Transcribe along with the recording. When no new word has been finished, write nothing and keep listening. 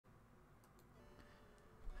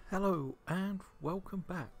Hello and welcome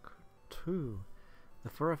back to the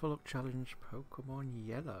Foreverlocke Challenge Pokemon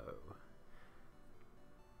Yellow.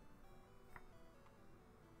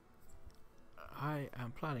 I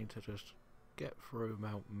am planning to just get through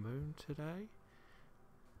Mount Moon today.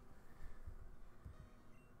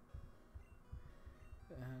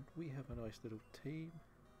 And we have a nice little team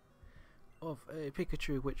of a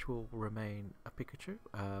Pikachu which will remain a Pikachu.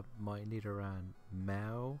 My Nidoran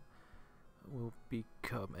Mel will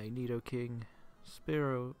become a Nidoking.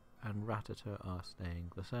 Spearow and Rattata are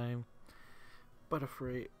staying the same.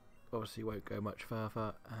 Butterfree obviously won't go much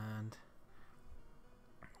further, and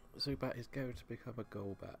Zubat is going to become a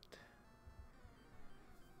Golbat.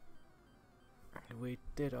 We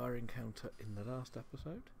did our encounter in the last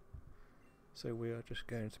episode, so we are just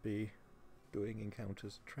going to be doing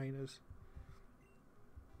encounters trainers.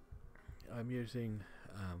 I'm using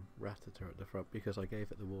Rattata at the front because I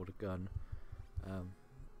gave it the water gun.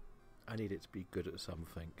 I need it to be good at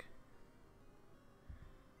something.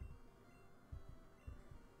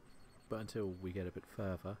 But until we get a bit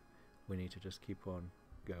further, we need to just keep on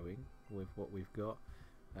going with what we've got.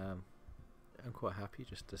 I'm quite happy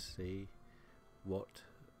just to see what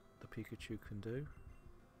the Pikachu can do.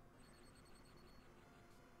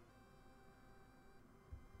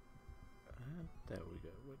 And there we go.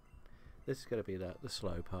 This is going to be the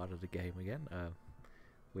slow part of the game again.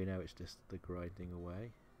 We know it's just the grinding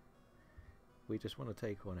away. We just want to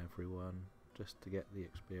take on everyone just to get the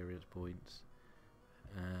experience points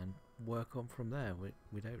and work on from there.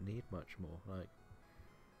 We don't need much more. Like,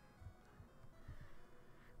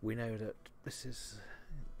 we know that this is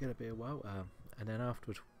going to be a while, and then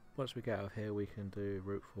afterwards, once we get out of here, we can do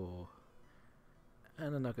Route 4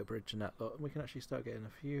 and the Nugget Bridge and that lot, and we can actually start getting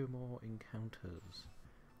a few more encounters,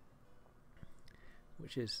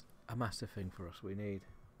 which is a massive thing for us. We need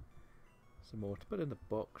some more to put in the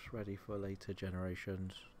box ready for later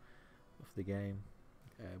generations of the game.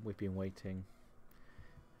 We've been waiting.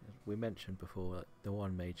 As we mentioned before, that the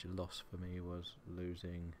one major loss for me was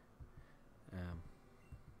losing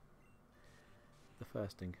the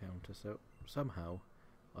first encounter, so somehow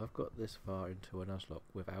I've got this far into a Nuzlocke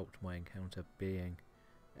without my encounter being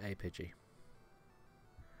a Pidgey.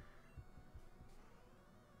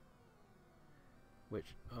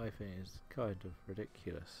 Which I think is kind of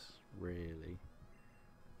ridiculous, really.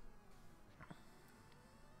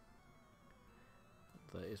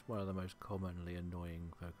 That is one of the most commonly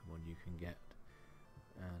annoying Pokemon you can get,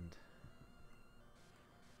 and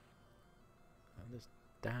this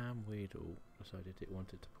damn Weedle decided it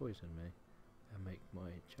wanted to poison me and make my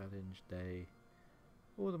challenge day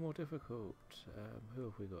all the more difficult. Who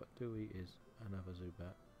have we got? Dewey is another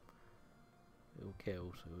Zubat. It will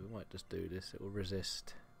kill, so we might just do this. It will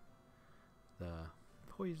resist the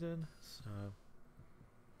poison, so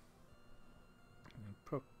it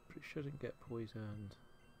probably shouldn't get poisoned,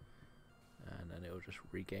 and then it will just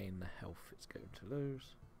regain the health it's going to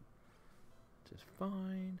lose, which is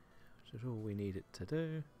fine, which is all we need it to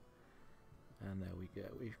do. And there we go,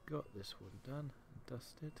 we've got this one done and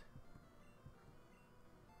dusted,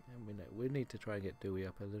 and we know we need to try and get Dewey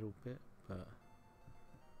up a little bit, but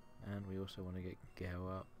and we also want to get Gale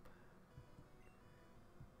up.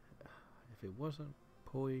 If it wasn't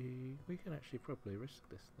we can actually probably risk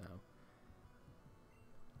this now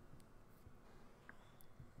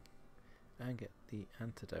and get the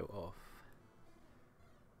antidote off,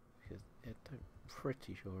 because I'm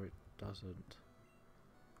pretty sure it doesn't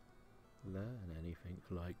learn anything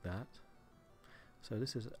like that. So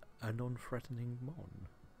this is a non-threatening Mon.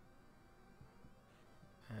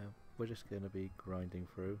 We're just going to be grinding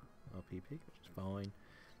through our PP, which is fine.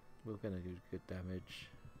 We're going to do good damage.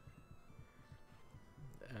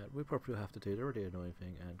 We probably have to do the really annoying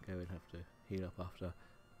thing and go and have to heal up after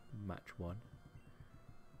match 1.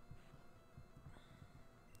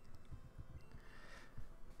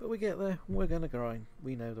 But we get there, we're going to grind.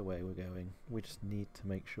 We know the way we're going. We just need to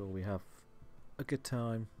make sure we have a good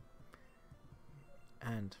time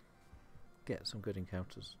and get some good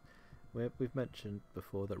encounters. We've mentioned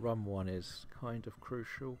before that run 1 is kind of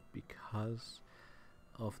crucial because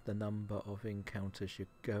of the number of encounters you're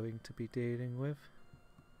going to be dealing with.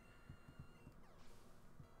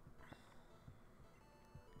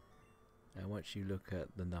 And once you look at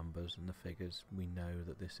the numbers and the figures, we know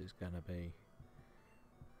that this is going to be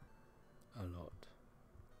a lot.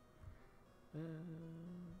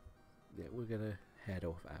 Yeah, we're going to head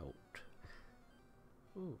off out.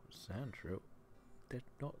 Ooh, Sandshrew. Did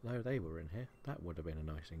not know they were in here. That would have been a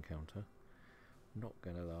nice encounter. Not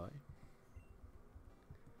gonna lie.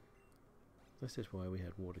 This is why we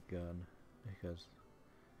had water gun, because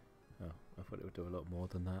Oh, I thought it would do a lot more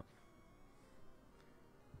than that.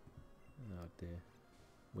 Oh dear.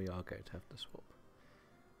 We are going to have to swap.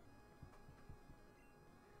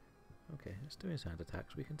 Okay, it's doing sand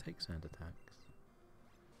attacks. We can take sand attacks.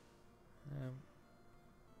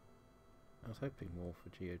 I was hoping more for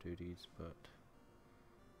Geodudes, but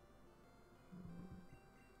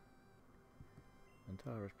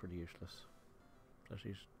Antara's pretty useless. So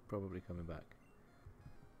she's probably coming back.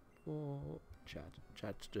 For Chad.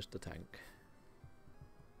 Chad's just a tank.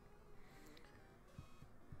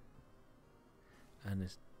 And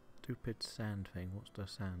this stupid sand thing, what's the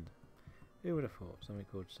sand? Who would have thought something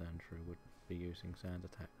called Sandshrew would be using sand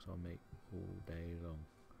attacks on me all day long?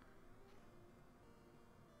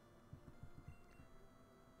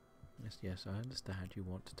 Yes, I understand you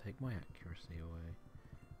want to take my accuracy away,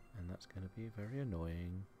 and that's going to be very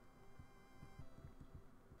annoying.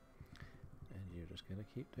 And you're just going to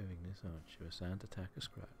keep doing this, aren't you? A sand attack, a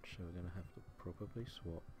scratch, so we're going to have to probably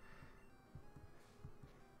swap.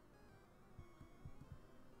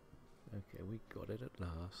 Okay, we got it at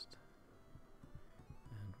last.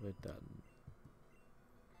 And we're done.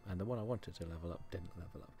 And the one I wanted to level up didn't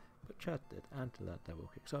level up. But Chad did, and learned double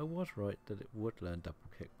kick. So I was right that it would learn double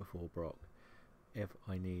kick before Brock, if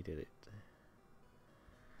I needed it.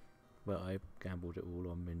 But I gambled it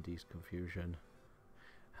all on Mindy's confusion,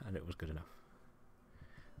 and it was good enough.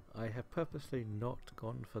 I have purposely not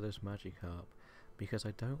gone for this Magikarp, because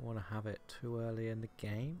I don't want to have it too early in the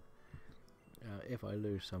game. If I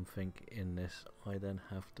lose something in this, I then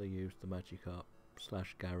have to use the Magikarp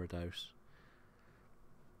 / Gyarados.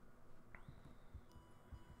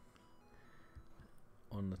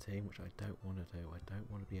 On the team, which I don't want to do. I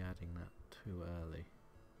don't want to be adding that too early.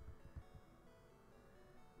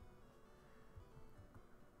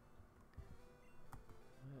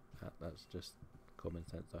 That's just common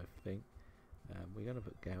sense, I think. We're going to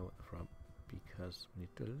put Gale at the front because we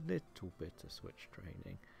need to do a little bit of switch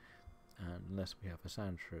training. And unless we have a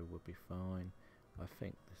Sandshrew, would be fine. I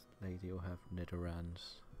think this lady will have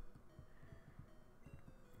Nidorans.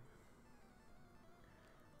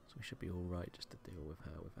 So we should be alright just to deal with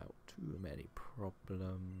her without too many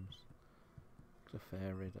problems.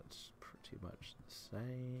 Clefairy, that's pretty much the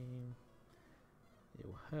same. It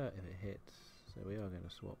will hurt if it hits, so we are going to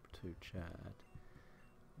swap to Chad.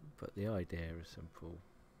 But the idea is simple.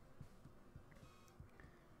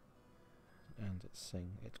 And it's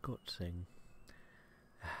Sing. It's got Sing.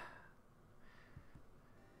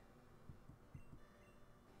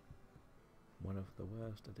 One of the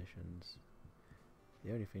worst additions.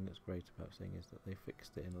 The only thing that's great about Sing is that they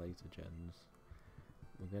fixed it in later gens.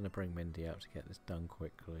 We're going to bring Mindy out to get this done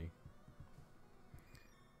quickly.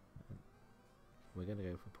 And we're going to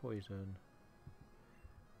go for Poison,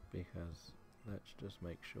 because let's just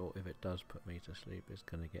make sure if it does put me to sleep, it's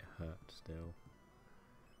going to get hurt still.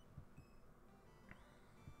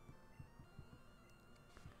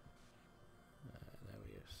 There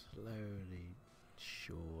we go, slowly,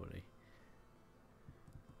 surely.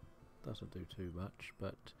 Doesn't do too much,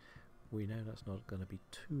 but we know that's not going to be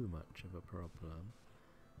too much of a problem.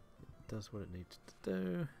 It does what it needs to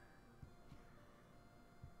do.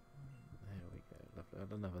 There we go, lovely.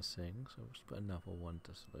 Add another Sing, so we'll just put another one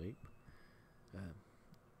to sleep.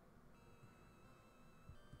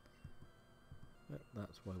 But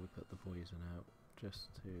that's why we put the poison out,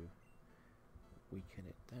 just to weaken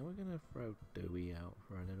it down. We're going to throw Dewey out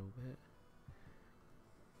for a little bit.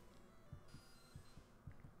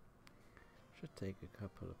 Should take a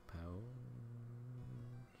couple of pounds.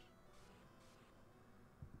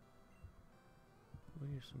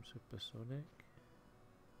 We'll use some Supersonic.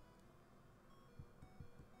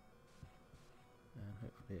 And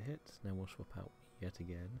hopefully it hits. Then we'll swap out yet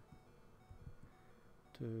again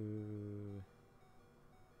to...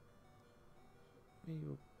 We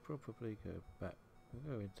will probably go back.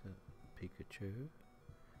 We'll go into Pikachu.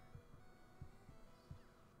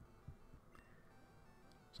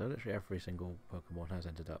 So literally every single Pokemon has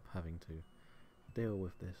ended up having to deal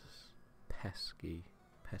with this pesky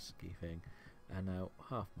thing, and now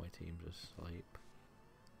half my team's asleep.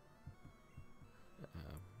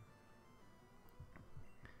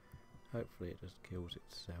 Hopefully it just kills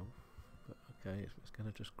itself, but okay, if it's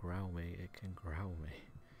gonna just growl me, it can growl me.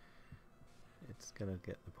 It's gonna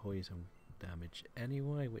get the poison damage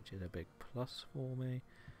anyway, which is a big plus for me,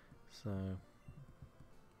 so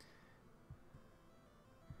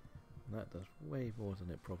that does way more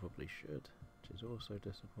than it probably should, which is also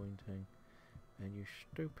disappointing. And you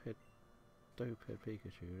stupid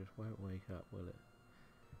Pikachu just won't wake up, will it?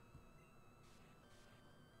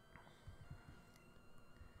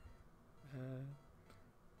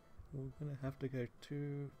 We're gonna have to go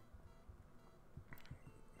to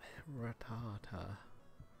Ratata.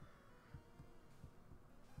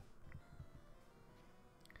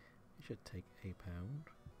 You should take £1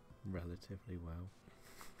 relatively well.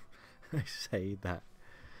 I say that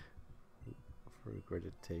through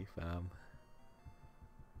gritted teeth.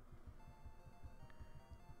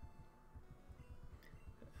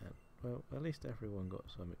 Well, at least everyone got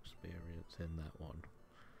some experience in that one.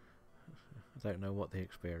 I don't know what the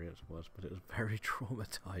experience was, but it was very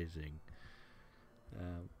traumatizing.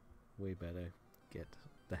 We better get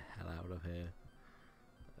the hell out of here.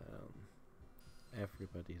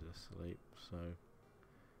 Everybody's asleep, so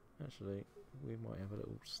actually we might have a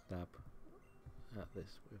little stab at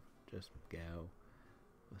this with just Gale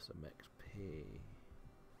for some XP.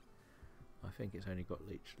 I think it's only got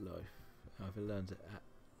leech life. If it learns it at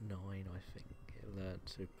 9, I think it learned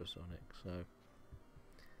supersonic, so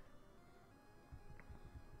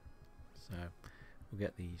we'll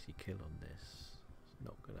get the easy kill on this. It's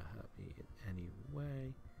not going to hurt me in any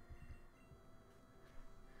way.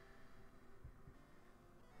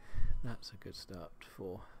 That's a good start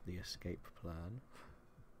for the escape plan.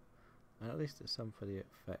 And at least it's somebody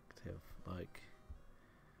effective. Like,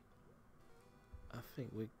 I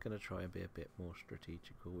think we're going to try and be a bit more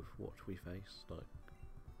strategical with what we face. Like,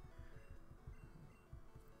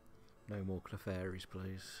 no more Clefairies,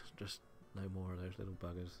 please. Just no more of those little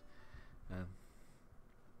buggers.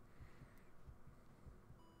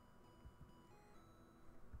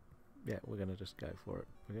 Yeah, we're going to just go for it.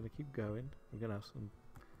 We're going to keep going. We're going to have some...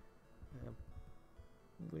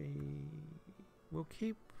 we'll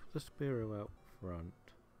keep the Spiro out front.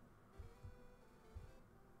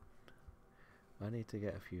 I need to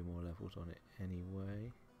get a few more levels on it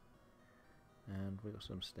anyway. And we've got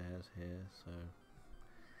some stairs here, so...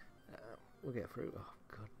 we'll get through. Oh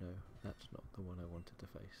god, no. That's not the one I wanted to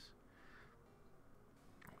face.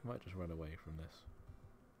 I might just run away from this.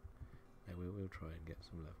 No, we will try and get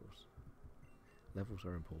some levels. Levels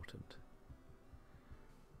are important.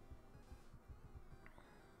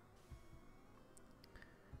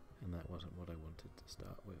 And that wasn't what I wanted to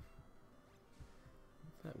start with.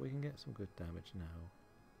 In fact, we can get some good damage now.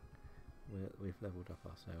 We've leveled up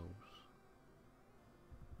ourselves.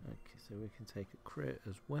 Okay, so we can take a crit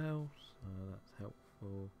as well, so that's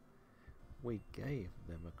helpful. We gave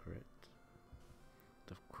them a crit.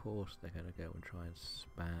 Of course they're going to go and try and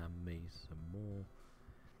spam me some more.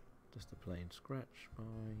 Just a plain scratch,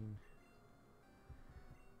 fine.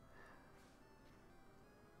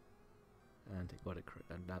 And it got a crit,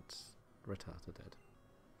 and that's Ratata dead.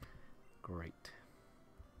 Great.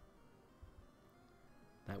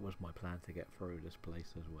 That was my plan to get through this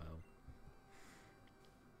place as well.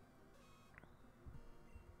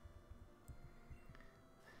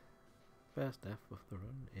 First death of the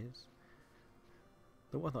run is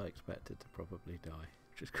the one I expected to probably die,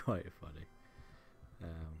 which is quite funny.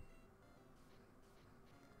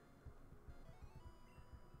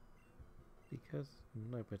 Because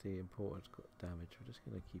nobody important's got damage, we're just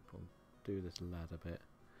going to keep on, do this ladder bit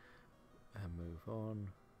and move on.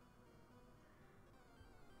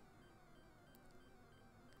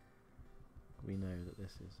 We know that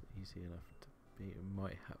this is easy enough to be. It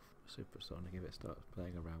might have supersonic if it starts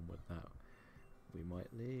playing around with that. We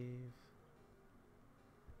might leave.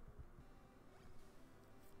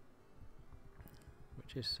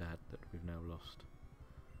 Which is sad that we've now lost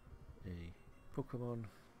a Pokemon.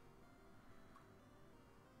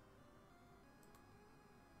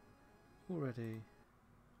 Already.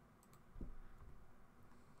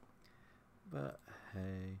 But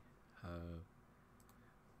hey ho.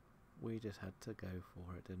 We just had to go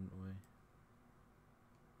for it, didn't we?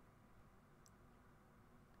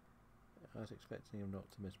 I was expecting him not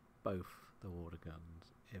to miss both the water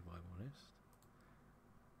guns, if I'm honest.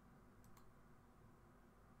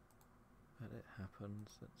 But it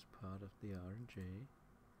happens, that's part of the RNG.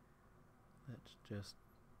 Let's just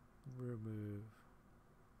remove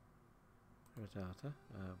Ratata.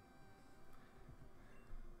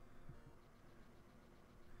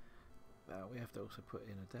 We have to also put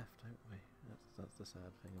in a death, don't we? That's the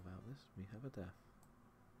sad thing about this. We have a death.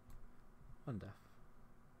 One death.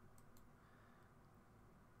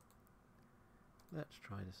 Let's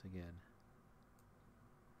try this again.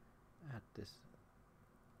 Add this.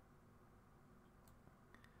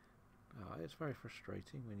 It's very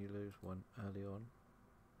frustrating when you lose one early on.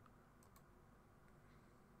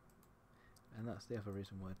 And that's the other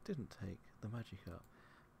reason why I didn't take the Magikarp,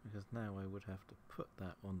 because now I would have to put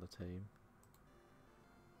that on the team.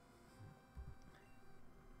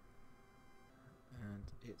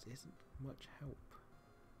 And it isn't much help.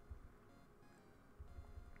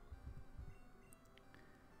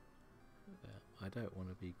 I don't want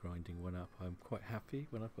to be grinding one up. I'm quite happy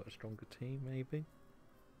when I've got a stronger team, maybe.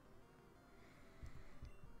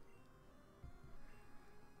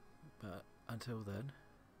 But until then,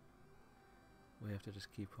 we have to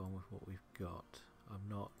just keep on with what we've got. I'm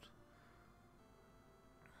not...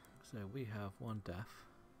 So we have one death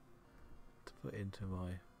to put into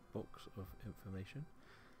my box of information.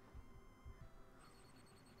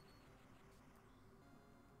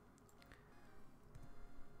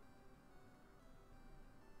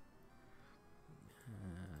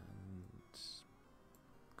 And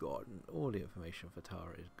gone. All the information for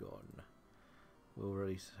Tara is gone. We'll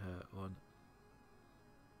release her on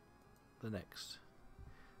the next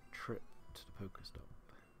trip to the Pokestop.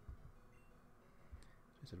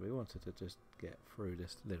 So I said we wanted to just get through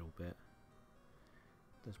this little bit.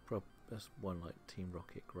 There's one like Team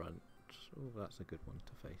Rocket Grunt. Oh, that's a good one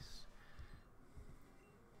to face.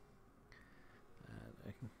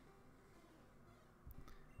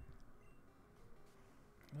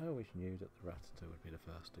 And I always knew that the Rattata would be the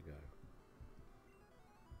first to go.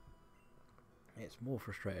 It's more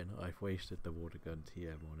frustrating that I've wasted the water gun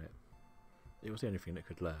TM on it. It was the only thing that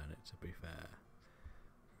could learn it, to be fair.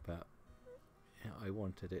 But yeah, I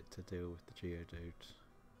wanted it to deal with the Geodudes.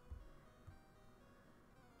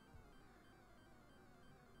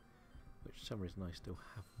 Which for some reason I still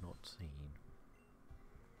have not seen.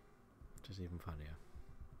 Which is even funnier.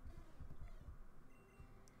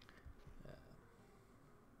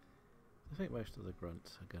 I think most of the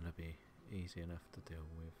grunts are going to be easy enough to deal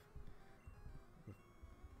with.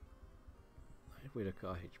 If we look at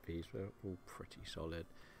our HPs, we're all pretty solid.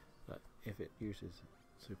 But if it uses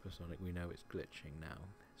Supersonic, we know it's glitching now.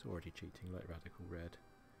 It's already cheating like Radical Red.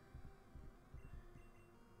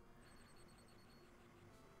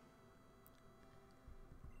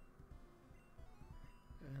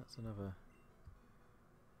 That's another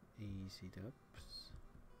easy dubs.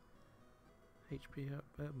 HP up,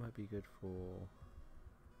 that might be good for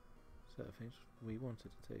certain things. We wanted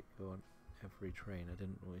to take on every trainer,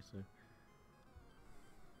 didn't we? So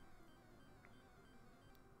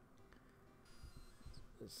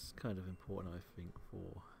it's kind of important, I think,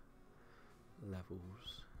 for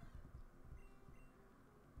levels.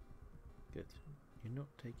 Good. You're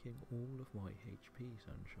not taking all of my HP,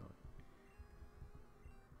 Sunshine.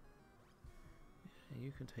 Yeah,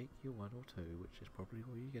 you can take your 1 or 2, which is probably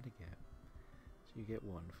all you're going to get. So you get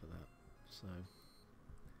 1 for that. So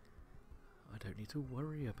I don't need to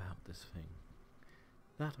worry about this thing.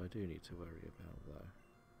 That I do need to worry about, though.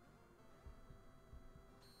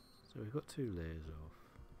 So we've got 2 layers off.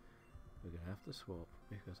 We're going to have to swap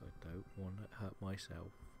because I don't want to hurt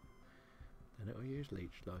myself. Then it will use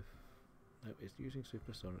Leech Life. No, it's using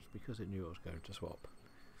Supersonics because it knew I was going to swap.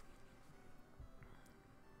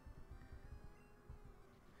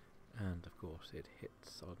 And of course it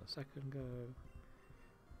hits on the second go.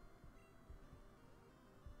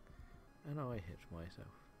 And I hit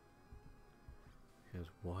myself. Because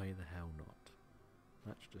why the hell not?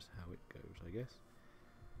 That's just how it goes, I guess.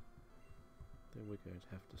 Then we're going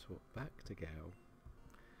to have to swap back to Gao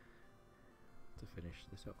to finish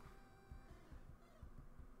this off.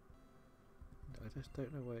 I just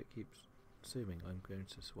don't know why it keeps assuming I'm going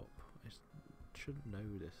to swap. I shouldn't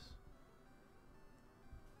know this.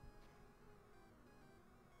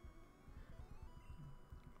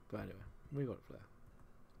 But anyway, we got Flare.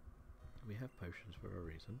 We have potions for a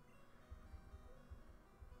reason.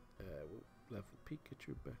 We'll level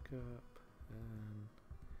Pikachu back up and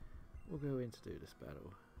we'll go in to do this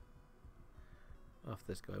battle. After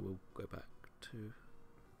this guy we'll go back to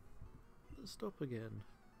the stop again.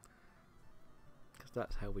 Because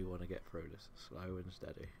that's how we want to get through this, slow and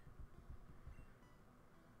steady.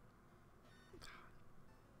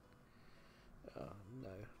 Oh no,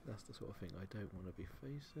 that's the sort of thing I don't want to be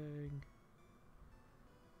facing.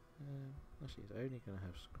 Actually it's only going to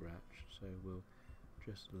have Scratch, so we'll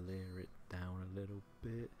just layer it down a little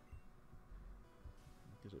bit.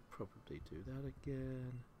 Because it'll probably do that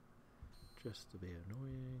again, just to be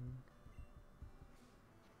annoying.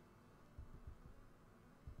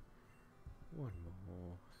 One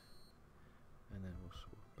more, and then we'll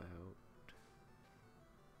swap out.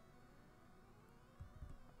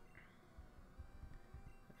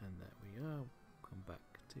 And there we are. Come back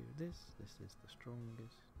to this. This is the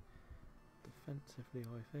strongest defensively,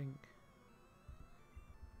 I think.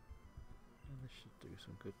 And this should do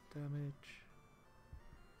some good damage.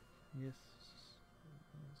 Yes,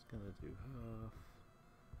 it's gonna do half.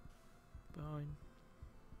 Fine.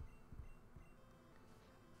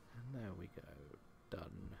 And there we go.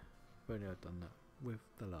 Done. If only I'd done that with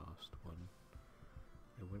the last one,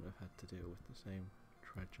 I wouldn't have had to deal with the same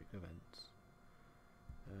tragic events.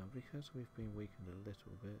 because we've been weakened a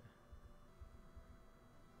little bit,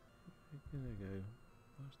 we're gonna go.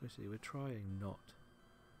 Let's see. We're trying not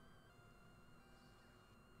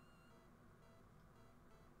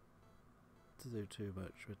to do too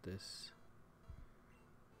much with this.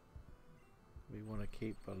 We want to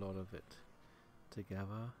keep a lot of it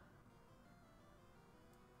together.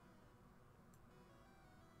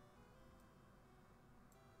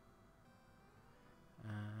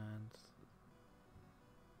 And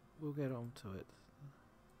we'll get on to it.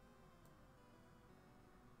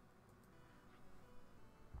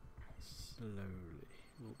 Slowly.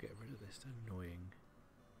 We'll get rid of this annoying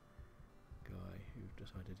guy who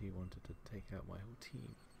decided he wanted to take out my whole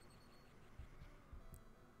team.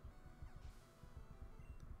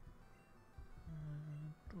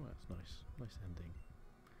 Oh, that's nice. Nice ending.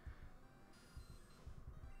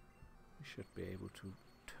 We should be able to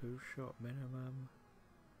two-shot minimum.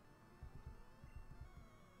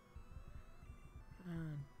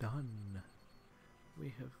 And done.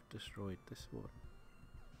 We have destroyed this one.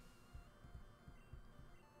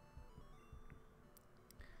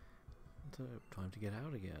 So, time to get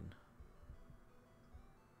out again.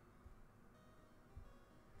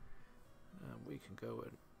 And we can go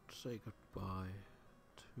and say goodbye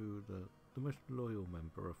to the most loyal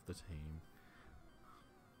member of the team.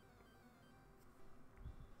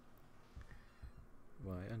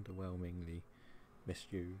 Why, underwhelmingly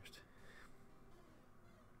misused.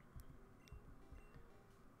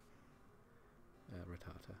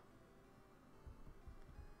 Ratata.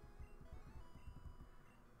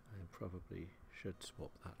 I probably should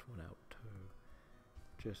swap that one out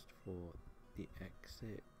too, just for the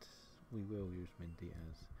exit. We will use Mindy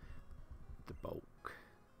as the bulk.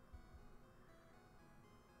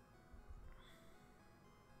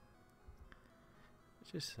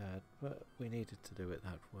 Which is sad, but we needed to do it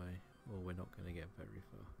that way, or we're not going to get very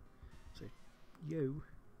far. So, you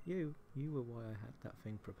were why I had that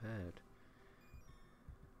thing prepared.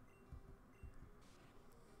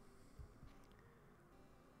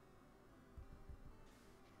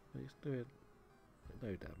 Let's do it with no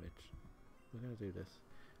damage. We're going to do this.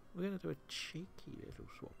 We're going to do a cheeky little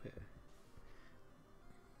swap here.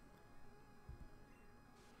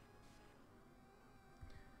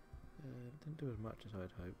 Didn't do as much as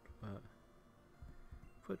I'd hoped, but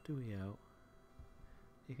put Dewey out.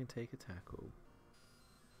 He can take a tackle.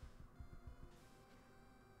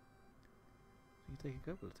 You can take a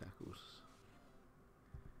couple of tackles.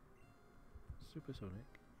 Supersonic.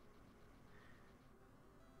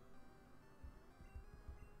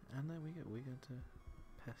 And there we go, we're going to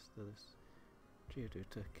pester this Geodude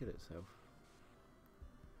to kill itself.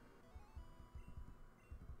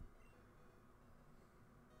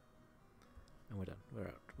 And we're done, we're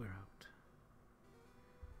out.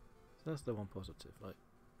 So that's the one positive, like,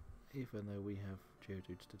 even though we have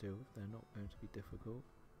Geodudes to deal with, they're not going to be difficult.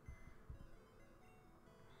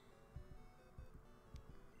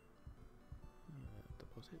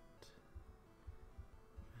 Deposit.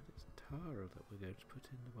 And it's Tara that we're going to put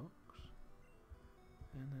in the box.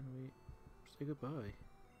 And then we say goodbye.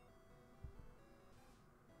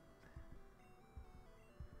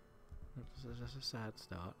 That's a sad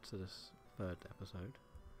start to this third episode.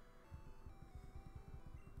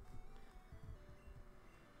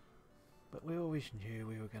 But we always knew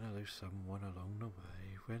we were going to lose someone along the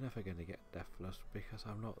way. We're never going to get Deathless because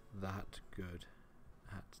I'm not that good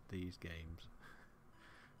at these games.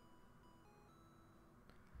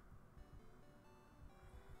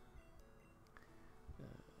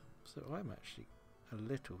 So I'm actually a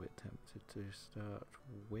little bit tempted to start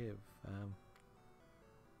with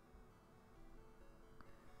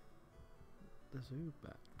the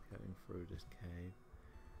Zubat going through this cave.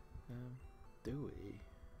 Do we?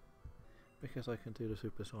 Because I can do the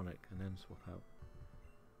Supersonic and then swap out.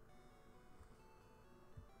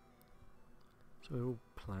 So we're all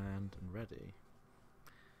planned and ready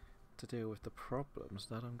to deal with the problems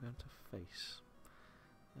that I'm going to face.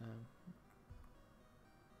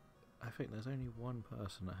 I think there's only one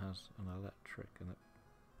person that has an electric, and it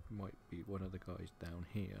might be one of the guys down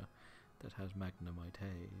here that has Magnemite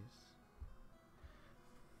Haze.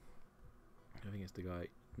 I think it's the guy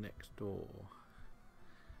next door.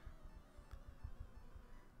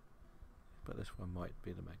 But this one might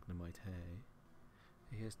be the Magnemite Hay.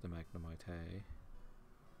 Here's the Magnemite Hay.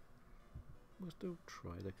 We'll still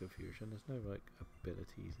try the confusion. There's no like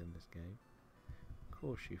abilities in this game. Of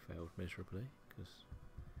course you failed miserably, because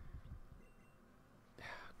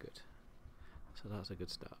good. So that's a good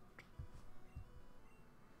start.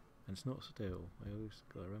 And it's not still. I always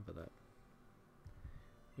gotta remember that.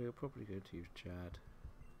 We're probably going to use Chad.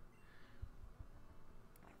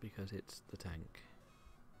 because it's the tank.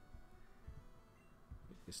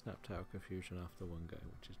 It snapped out of confusion after one go,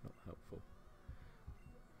 which is not helpful.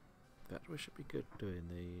 In fact, we should be good doing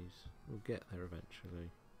these. We'll get there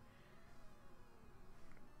eventually.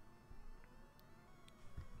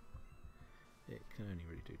 It can only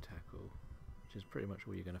really do tackle, which is pretty much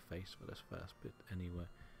all you're going to face for this first bit anyway.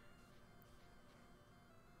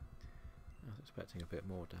 I was expecting a bit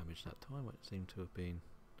more damage that time, but it seemed to have been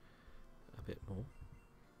a bit more.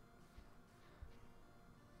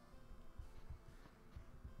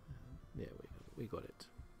 Yeah, we got it.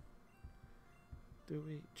 Do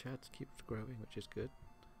we? Chad keeps growing, which is good.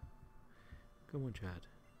 Come on, Chad.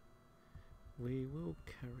 We will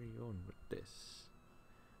carry on with this.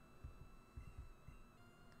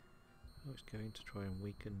 Oh, it's going to try and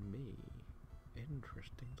weaken me.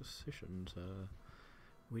 Interesting decision, sir.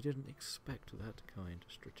 We didn't expect that kind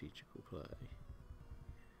of strategical play.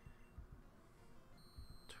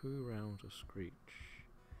 2 rounds of Screech.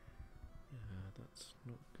 That's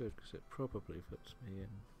not good because it probably puts me in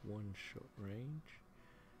 1-shot range.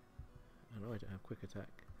 And I don't have quick attack.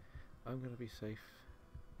 I'm going to be safe.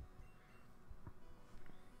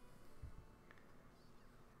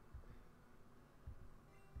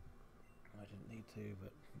 I didn't need to,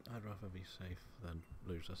 but I'd rather be safe than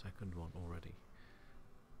lose a second one already.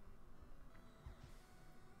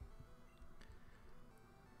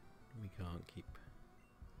 We can't keep.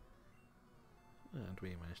 And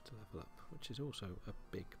we managed to level up, which is also a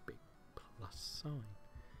big, big plus sign.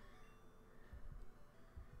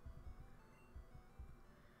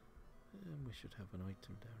 And we should have an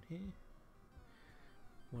item down here.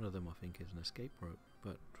 One of them I think is an escape rope,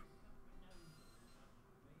 but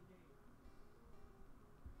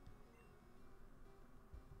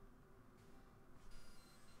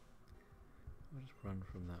I'll just run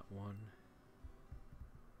from that one.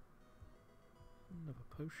 Another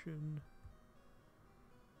potion.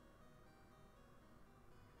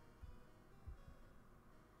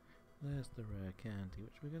 There's the rare candy,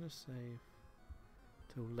 which we're going to save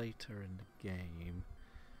till later in the game.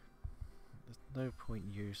 There's no point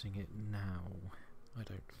using it now, I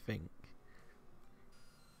don't think.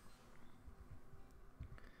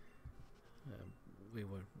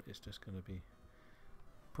 It's just going to be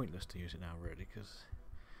pointless to use it now, really, because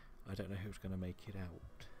I don't know who's going to make it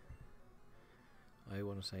out. I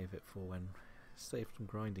want to save it for when save some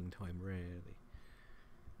grinding time, really.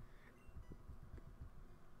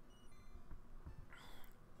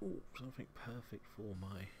 Oh, something perfect for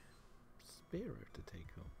my Spearow to take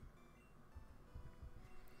on.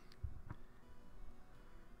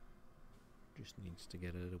 Just needs to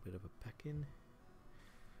get a little bit of a pack in,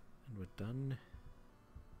 and we're done.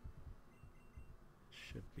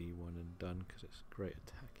 Should be one and done because it's great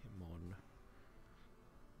attack him on.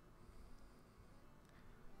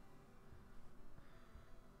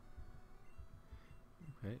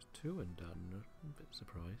 Okay, it's 2 and done. I'm a bit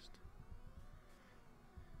surprised.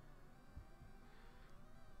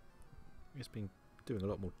 It's been doing a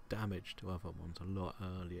lot more damage to other ones a lot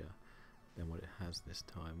earlier than what it has this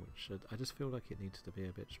time, which I just feel like it needs to be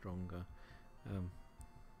a bit stronger.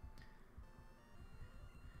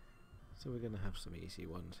 So we're going to have some easy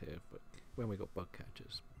ones here, but when we got bug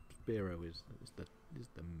catchers, Spearow is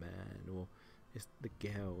the man, or is the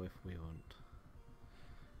gal if we want.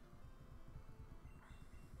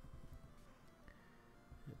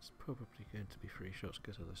 It's probably going to be 3 shots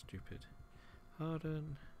because of the stupid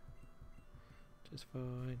Harden. Just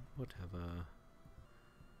fine, whatever.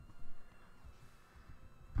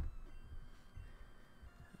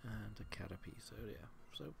 And a Caterpie, so yeah.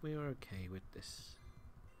 So we are okay with this.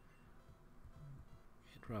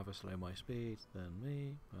 It'd rather slow my speed than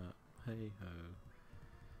me, but hey ho.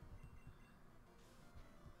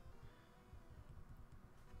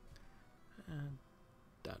 And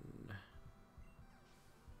done.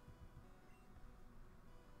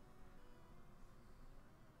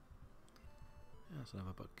 That's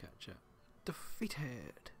another bug catcher.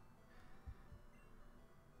 Defeated!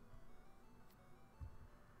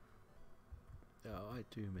 Oh, I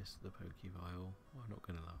do miss the Pokevile, I'm not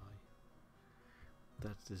gonna lie.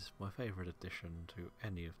 That is my favourite addition to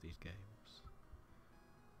any of these games.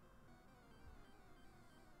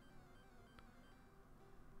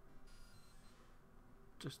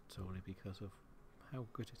 Just solely because of how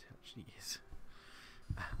good it actually is.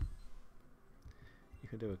 You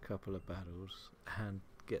can do a couple of battles and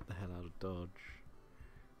get the hell out of dodge.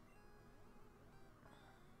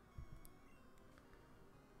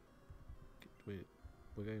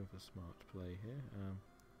 We're going for smart play here.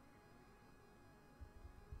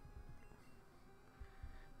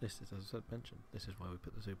 This is, as I mentioned, this is why we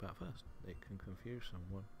put the Zubat first. It can confuse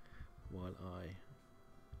someone while I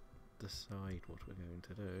decide what we're going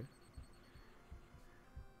to do.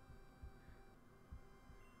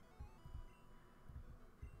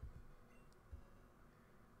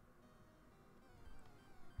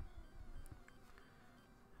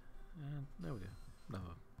 And there we go.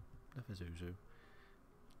 Another Zuzu.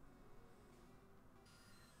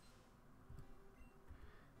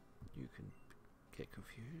 You can get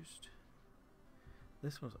confused.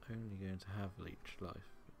 This one's only going to have Leech Life,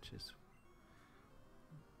 which is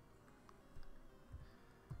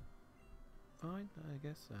fine, I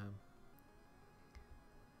guess.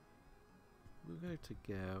 We'll go to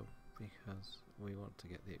Gale because we want to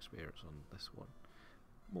get the experience on this one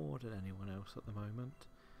more than anyone else at the moment.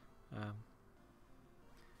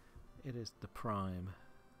 It is the prime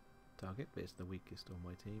target, but it's the weakest on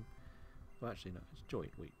my team. Well, actually, no, it's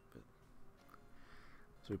joint weak, but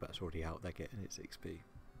Zubat's already out there getting its XP.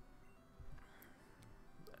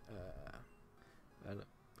 And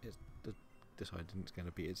it's deciding it's going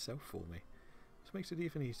to beat itself for me. This makes it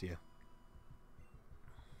even easier.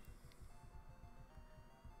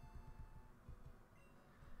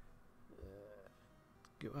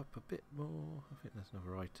 Go up a bit more. I think there's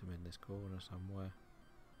another item in this corner somewhere.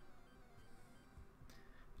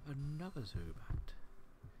 Another Zubat.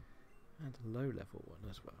 And a low level one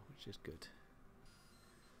as well, which is good.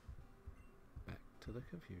 Back to the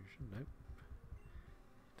confusion. Nope.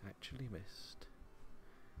 It actually missed.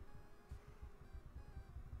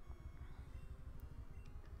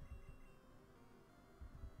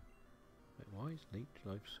 But why is Leech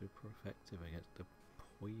Life super effective against the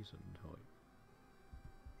poison type?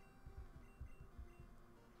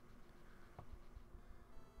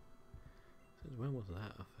 Since when was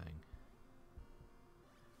that a thing?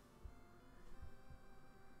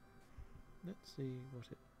 Let's see what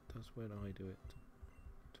it does when I do it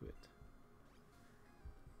to it.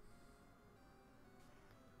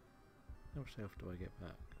 How much health do I get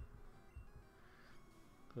back?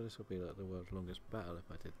 So this will be like the world's longest battle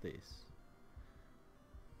if I did this.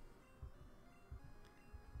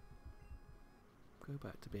 Go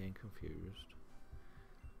back to being confused.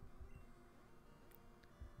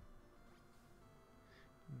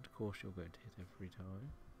 And of course you're going to hit every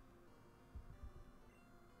time.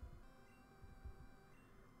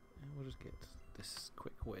 And we'll just get this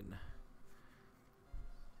quick win.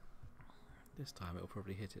 This time it'll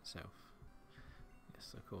probably hit itself.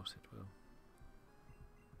 Yes, of course it will.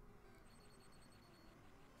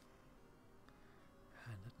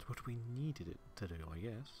 And that's what we needed it to do, I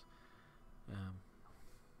guess.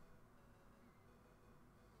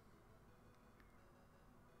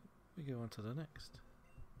 We go on to the next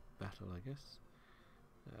battle, I guess.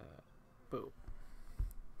 But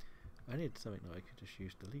I need something that I could just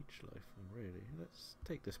use the Leech Life on, really. Let's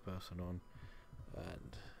take this person on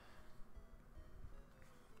and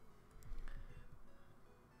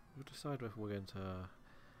we'll decide whether we're going to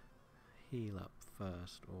heal up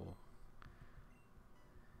first or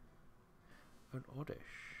an Oddish.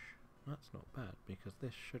 That's not bad because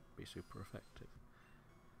this should be super effective.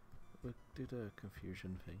 We'll do the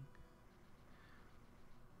confusion thing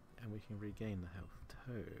and we can regain the health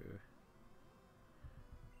too.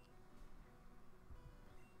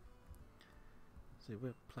 See,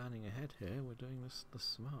 we're planning ahead here, we're doing this the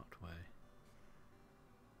smart way.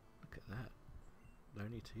 Look at that. No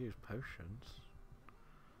need to use potions.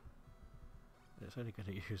 It's only going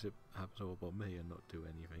to use it absorb on me and not do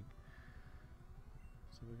anything.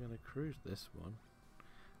 So we're going to cruise this one.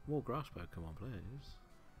 More grass Pokemon, please.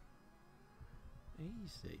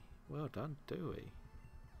 Easy. Well done, Dewey.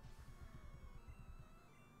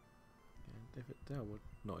 And if it down, we're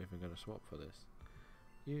not even going to swap for this.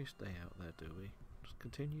 You stay out there, Dewey. Just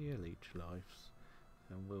continue your Leech Lives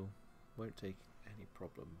and won't take any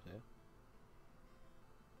problems here.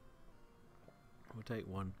 We'll take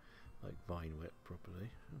one like Vine Whip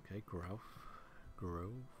probably. Okay, Growth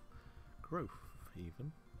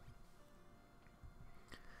even.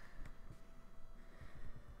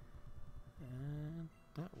 And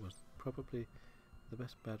that was probably the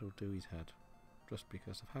best battle Dewey's had, just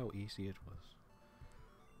because of how easy it was.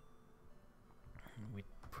 We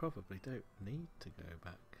probably don't need to go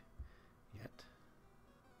back yet.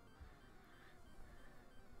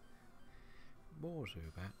 More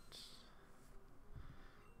Zubats.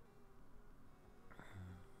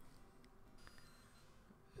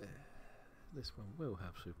 This one will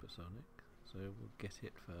have Supersonic, so we'll get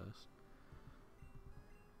it first.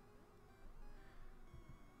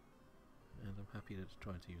 And I'm happy to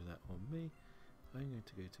try to use that on me. I'm going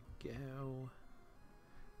to go to Gale.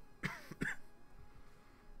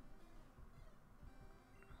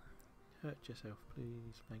 Hurt yourself,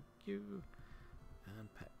 please. Thank you.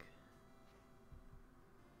 And peck.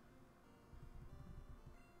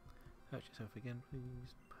 Hurt yourself again,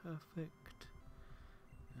 please. Perfect.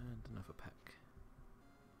 And another peck.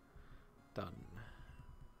 Done.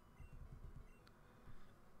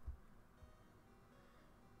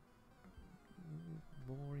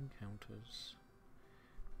 More encounters.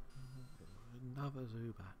 Another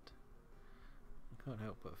Zubat. I can't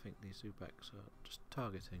help but think these Zubats are just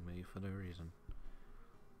targeting me for no reason.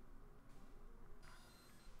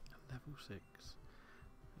 Level 6.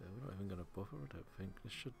 We're not even going to bother, I don't think.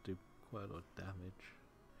 This should do quite a lot of damage.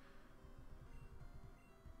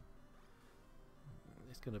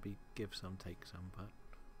 It's going to be give some, take some, but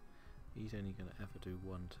he's only going to ever do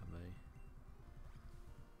one to me.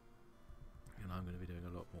 And I'm going to be doing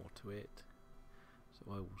a lot more to it.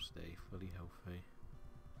 So I will stay fully healthy.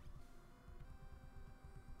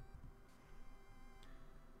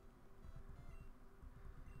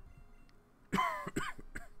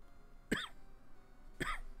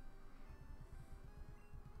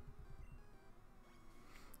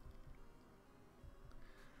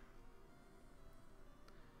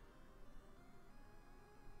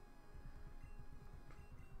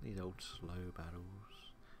 These old slow battles.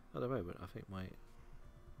 At the moment I think my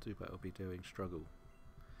Zubat will be doing struggle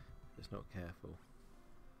if it's not careful.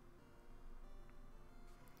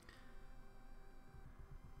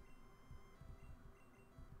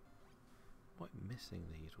 Am I missing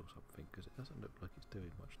these or something? Because it doesn't look like it's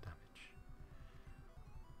doing much damage.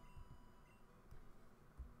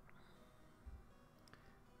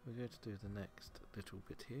 We're going to do the next little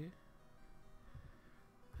bit here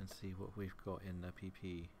and see what we've got in the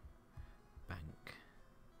PP bank.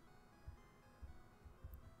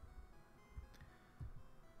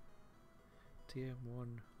 TM1,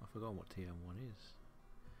 I've forgotten what TM1 is.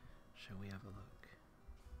 Shall we have a look?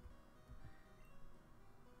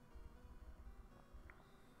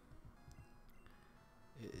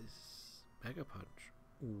 It is Mega Punch.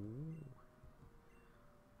 Ooh.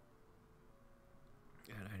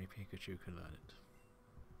 And only Pikachu can learn it.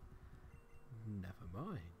 Never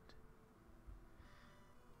mind.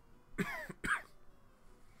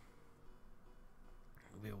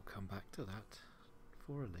 We'll come back to that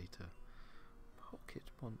for a later. Pocket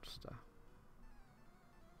Monster.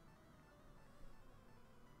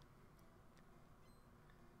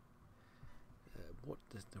 What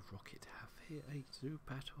does the Rocket have here? A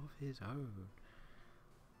Zubat of his own.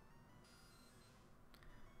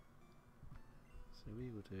 So we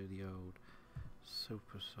will do the old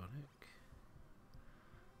Supersonic.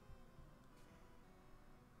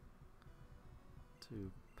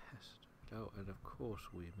 To pester. Oh, and of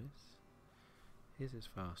course we miss. His is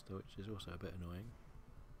faster, which is also a bit annoying.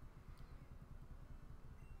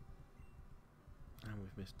 And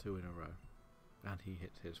we've missed 2 in a row. And he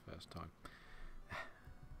hits his first time.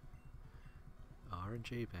 RNG,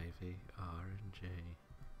 baby. RNG.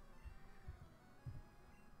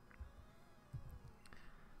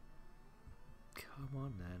 Come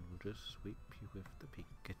on then, we'll just sweep you with the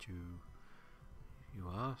Pikachu. You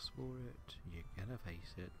asked for it, you're gonna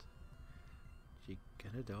face it. You're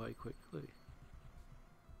gonna die quickly.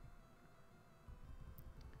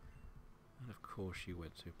 And of course you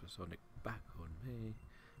went Supersonic back on me,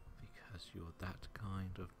 because you're that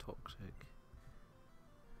kind of toxic.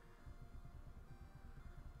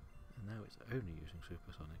 And now it's only using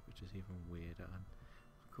Supersonic, which is even weirder, and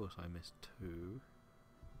of course I missed 2.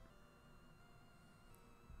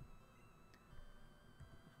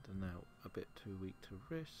 And now a bit too weak to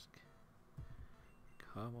risk.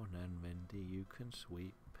 Come on then, Mendy, you can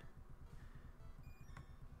sweep.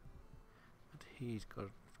 And he's got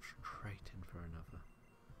straight in for another.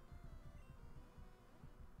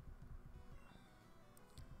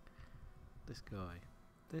 This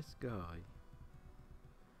guy.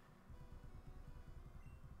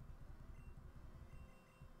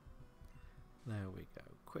 There we go,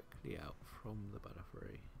 quickly out from the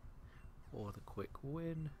Butterfree for the quick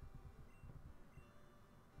win.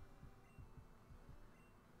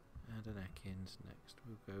 And an Ekans next.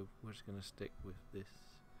 We're just going to stick with this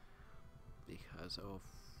because of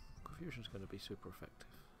Confusion's going to be super effective.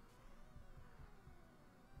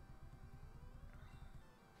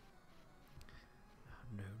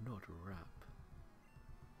 No, not Wrap.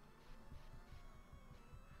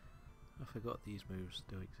 I forgot these moves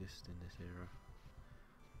do exist in this era.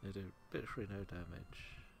 They do literally no damage.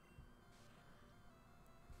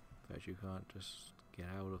 In fact, you can't just get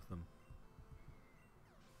out of them.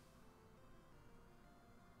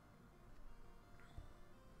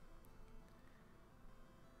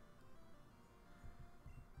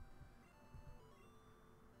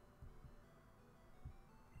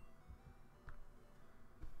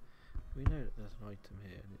 we know that there's an item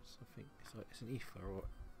here, and it's, I think it's like, it's an ether or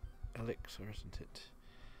elixir, isn't it?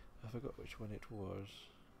 I forgot which one it was.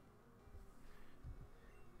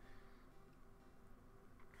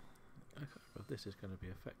 I can't remember if this is going to be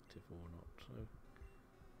effective or not, so...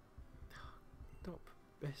 Stop,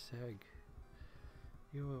 Bessegg.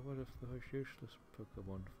 You are one of the most useless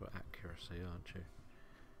Pokemon for accuracy, aren't you?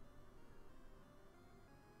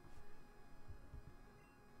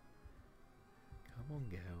 Come on,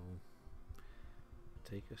 girl.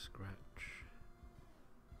 Take a scratch.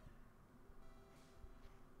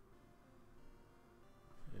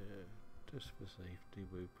 Just for safety,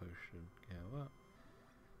 woo potion, go up.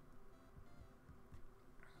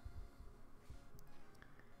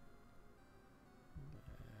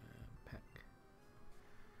 Pack.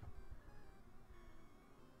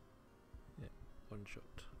 Yeah, one shot.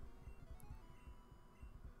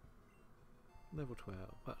 Level 12,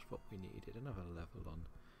 that's what we needed. Another level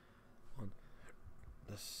on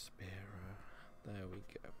the Spearer. There we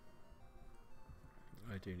go.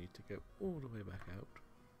 I do need to go all the way back out.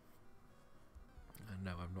 And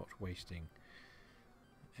now I'm not wasting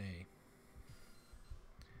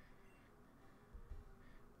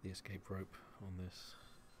the escape rope on this.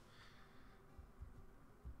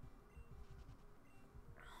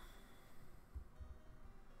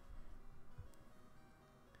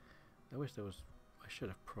 I wish there was... I should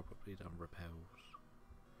have probably done repels.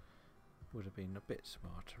 Would have been a bit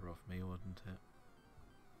smarter of me, wouldn't it?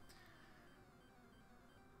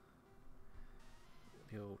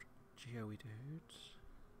 The old Geoey dudes.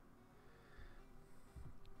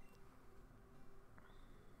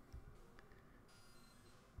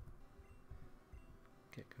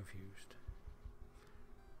 Get confused.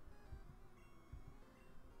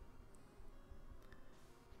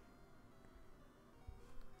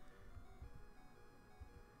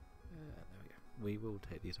 There we go. We will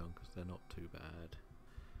take these on because they're not too bad.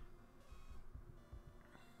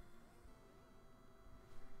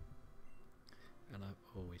 And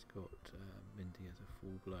I've always got Mindy as a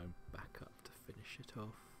full-blown backup to finish it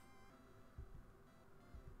off.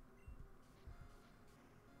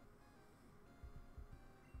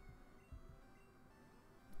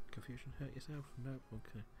 Confusion, hurt yourself? No,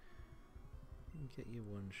 okay. Get you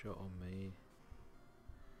one shot on me.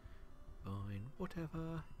 Fine,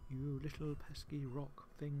 whatever, you little pesky rock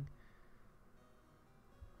thing.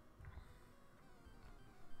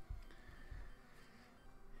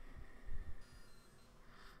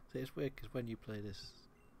 So it's weird because when you play this,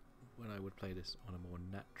 when I would play this on a more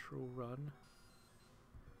natural run,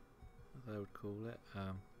 as I would call it,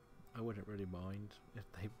 I wouldn't really mind if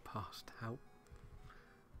they passed out.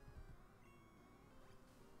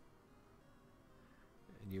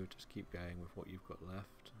 And you would just keep going with what you've got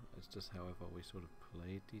left. It's just how I've always sort of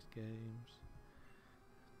played these games.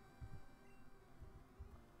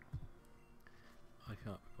 I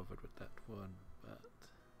can't be bothered with that one,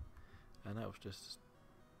 and that was just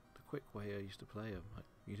the quick way I used to play them. Like,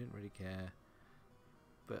 you didn't really care.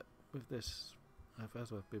 But with this,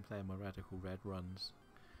 as I've been playing my Radical Red runs,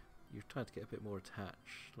 you've tried to get a bit more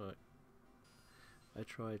attached. Like, I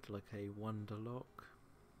tried like a Wonderlock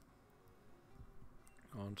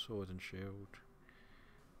on Sword and Shield,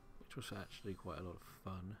 which was actually quite a lot of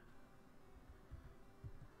fun.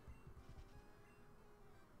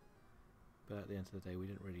 But at the end of the day, we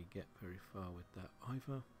didn't really get very far with that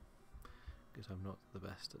either, because I'm not the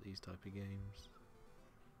best at these type of games.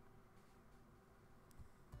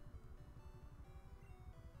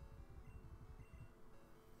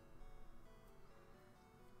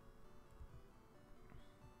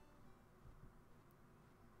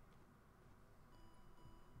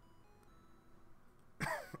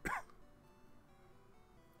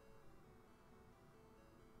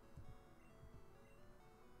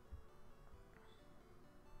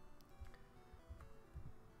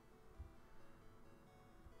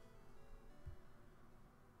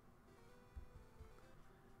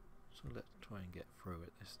 So let's try and get through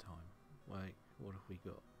it this time. Wait, what have we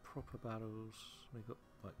got? Proper battles. We got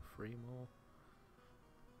like 3 more.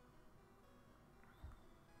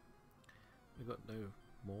 We got no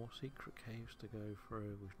more secret caves to go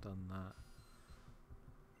through. We've done that.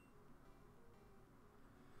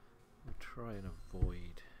 We'll try and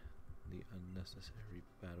avoid the unnecessary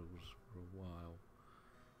battles for a while.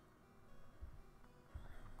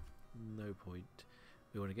 No point.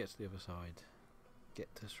 We want to get to the other side.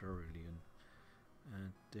 Get to Cerulean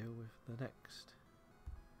and deal with the next.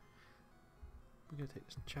 We're going to take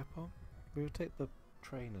this chap on. We'll take the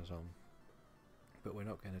trainers on, but we're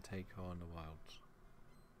not going to take on the wilds.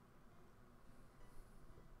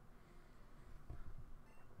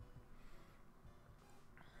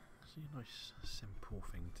 It's a nice simple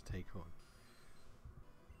thing to take on.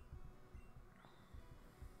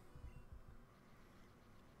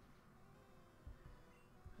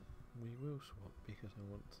 We will swap because I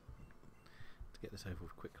want to get this over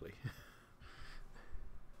with quickly.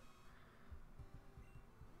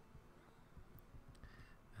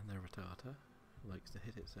 And the Ratata likes to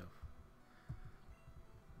hit itself.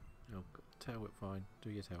 Oh, got tail whip, fine.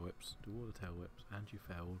 Do your tail whips. Do all the tail whips, and you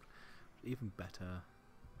failed. Even better.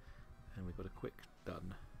 And we've got a quick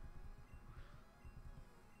done.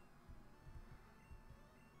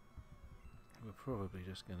 We're probably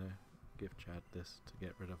just gonna give Chad this to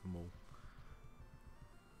get rid of them all.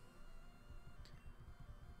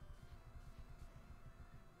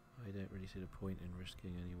 I don't really see the point in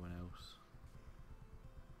risking anyone else.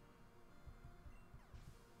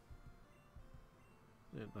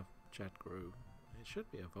 I don't know if Chad grew. It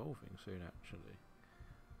should be evolving soon, actually.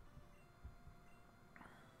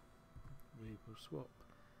 We will swap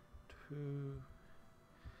to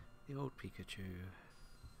the old Pikachu.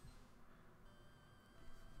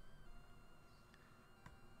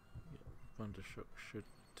 Thundershock should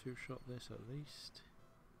two-shot this at least.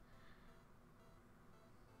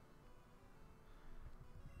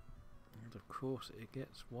 And of course it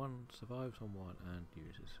gets one, survives on one, and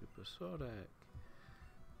uses Supersonic.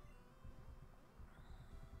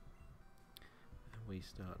 And we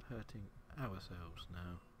start hurting ourselves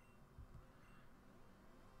now.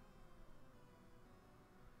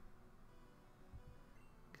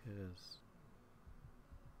 Because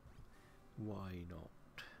why not?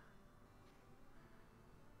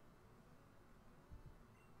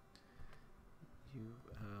 You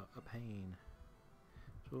are a pain.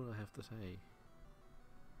 That's all I have to say.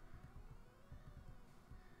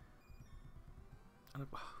 And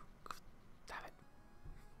oh, damn it.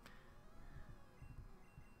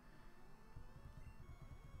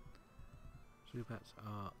 Zubats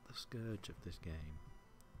are the scourge of this game.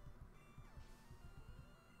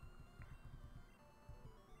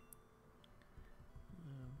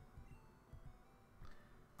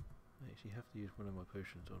 I actually have to use one of my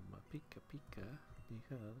potions on my Pika Pika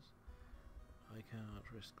because I can't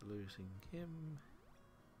risk losing him.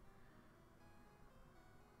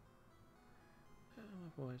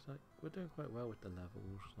 Otherwise, like, we're doing quite well with the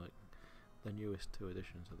levels. Like, the newest 2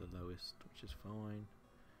 editions are the lowest, which is fine.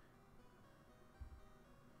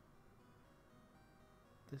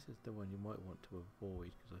 This is the one you might want to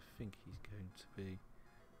avoid because I think he's going to be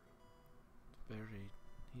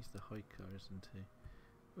he's the hiker, isn't he?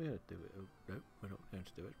 We're going to do it. Oh, no, we're not going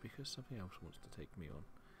to do it because something else wants to take me on.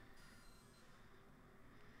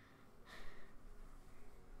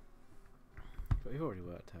 But we've already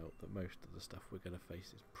worked out that most of the stuff we're going to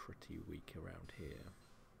face is pretty weak around here.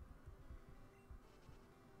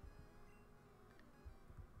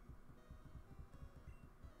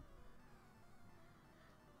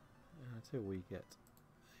 And until we get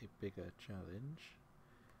a bigger challenge,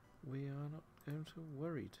 we are not going to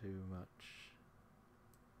worry too much.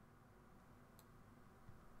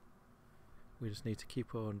 We just need to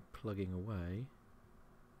keep on plugging away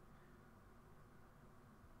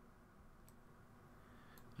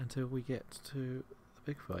until we get to the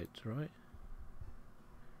big fights, right?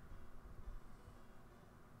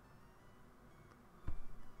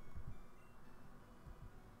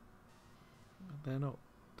 They're not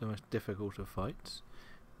the most difficult of fights.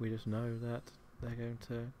 We just know that they're going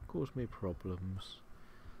to cause me problems.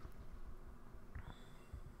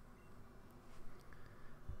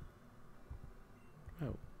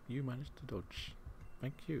 Oh, you managed to dodge.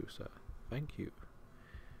 Thank you, sir. Thank you.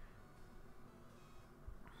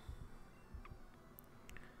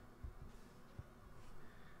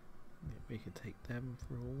 Yeah, we can take them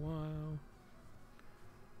for a while.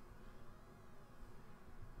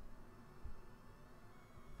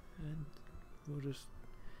 And we'll just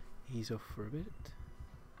ease off for a bit.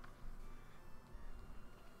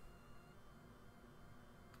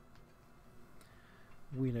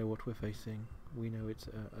 We know what we're facing. We know it's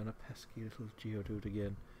a pesky little Geodude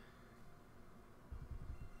again.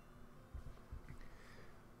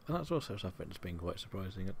 And that's also something that's been quite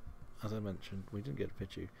surprising. As I mentioned, we didn't get a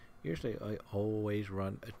Pichu. Usually I always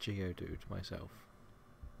run a Geodude myself.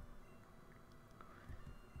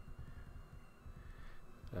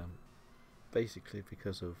 Basically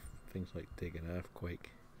because of things like Dig and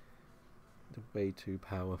Earthquake. They're way too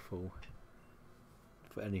powerful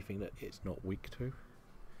for anything that it's not weak to.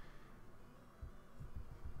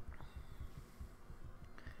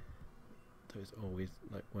 So it's always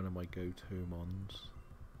like one of my go-to mons.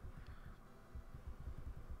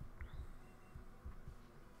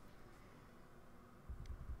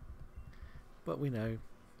 But we know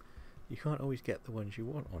You can't always get the ones you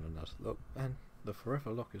want on a Nuzlocke, and the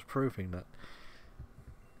Foreverlocke is proving that.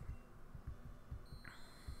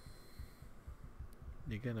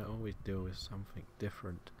 You're gonna always deal with something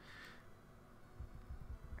different.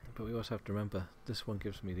 But we also have to remember, this one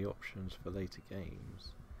gives me the options for later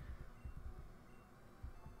games.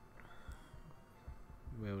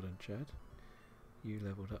 Well done, Chad. You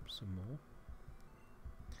leveled up some more.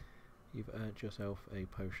 You've earned yourself a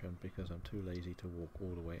potion because I'm too lazy to walk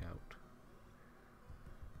all the way out.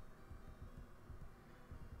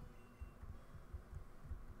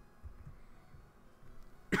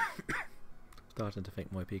 Starting to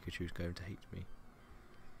think my Pikachu's going to hate me.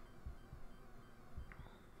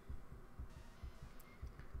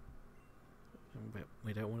 But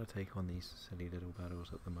we don't want to take on these silly little battles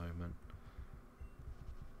at the moment.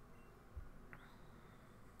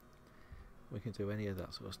 We can do any of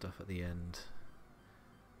that sort of stuff at the end.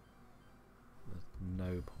 There's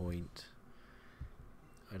no point.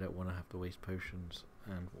 I don't want to have to waste potions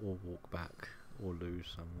and or walk back or lose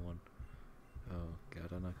someone. Oh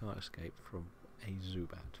god, and I can't escape from a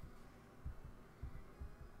Zubat.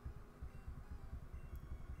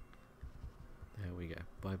 There we go.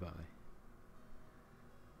 Bye bye.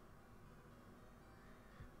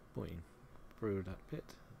 Boing. Through that pit.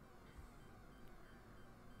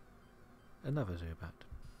 Another Zubat.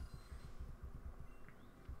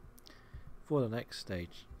 For the next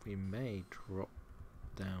stage, we may drop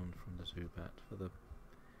down from the Zubat. For the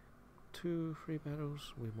 2-3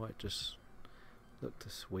 battles, we might just look to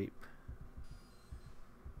sweep.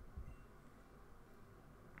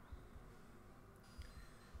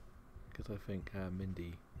 Because I think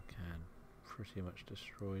Mindy can pretty much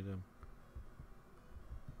destroy them.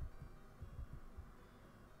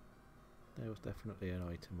 There was definitely an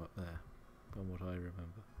item up there, from what I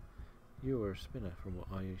remember. You were a spinner from what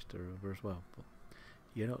I used to remember as well, but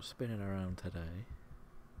you're not spinning around today.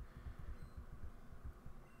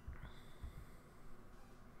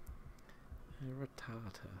 A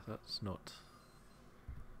Rattata, that's not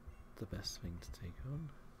the best thing to take on.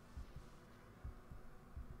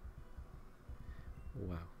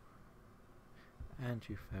 Wow. And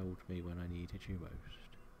you failed me when I needed you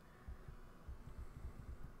most.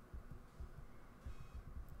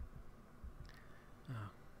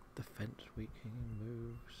 Ah, defense weakening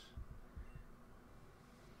moves.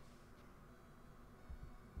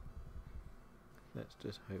 Let's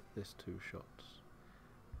just hope this 2 shots.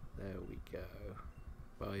 There we go.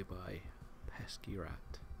 Bye bye, pesky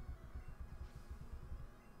rat.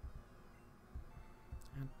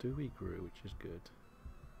 And Dewey grew, which is good.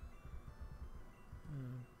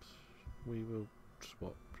 We will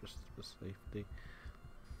swap just for safety.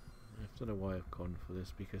 I don't know why I've gone for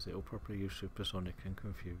this, because it'll probably use Supersonic and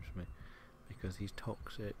confuse me, because he's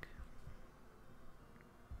toxic.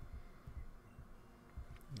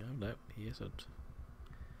 No, he isn't.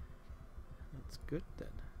 That's good then.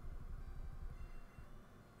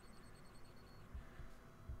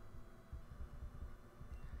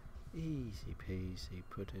 Easy peasy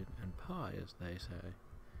pudding and pie, as they say.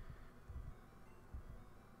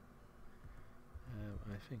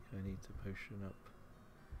 I think I need to potion up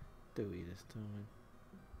Dewey this time.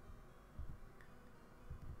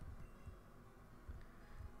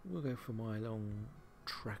 We'll go for my long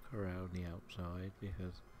trek around the outside,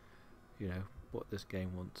 because, you know, what this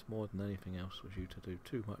game wants more than anything else was you to do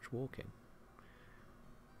too much walking.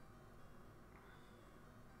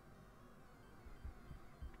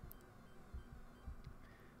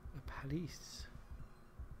 A Palace.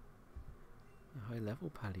 A high level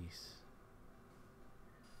Palace.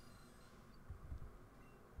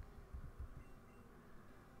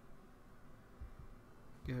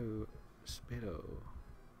 Go Spiro.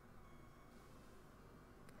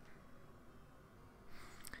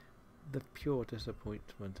 The pure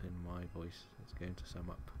disappointment in my voice is going to sum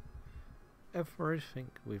up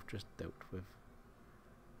everything we've just dealt with,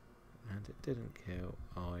 and it didn't kill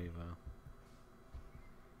either.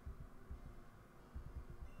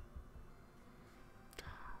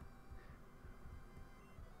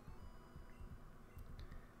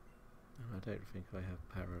 And I don't think I have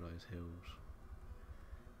Paralysed Hills.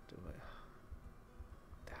 Do I?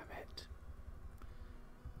 Damn it.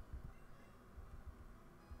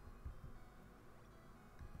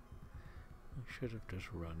 I should have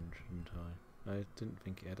just run, shouldn't I? I didn't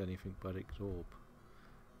think it had anything but Absorb.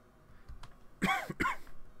 Then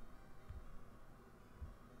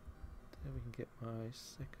we can get my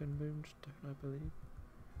second moonstone, I believe.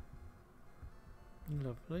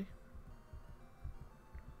 Lovely.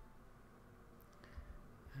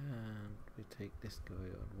 And we take this guy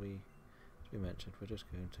on. As we mentioned, we're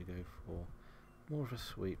just going to go for more of a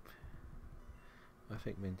sweep I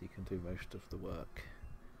think Mindy can do most of the work.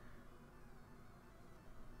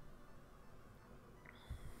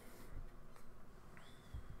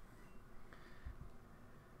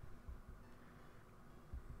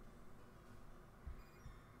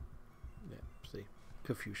 Yeah, see,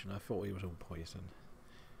 confusion. I thought he was all poison,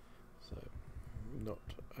 so not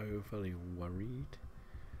overly worried.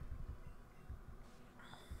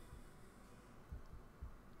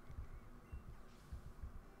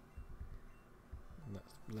 And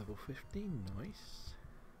that's level 15, nice.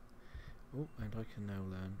 Oh, and I can now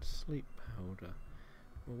learn Sleep Powder.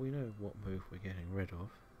 Well, we know what move we're getting rid of,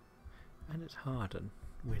 and it's Harden.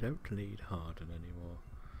 We don't need Harden anymore.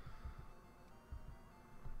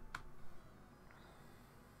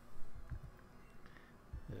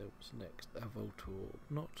 What's next? A Voltorb.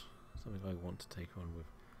 Not something I want to take on with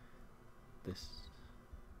this.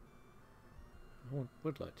 I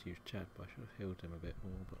would like to use Chad, but I should have healed him a bit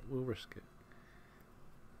more, but we'll risk it.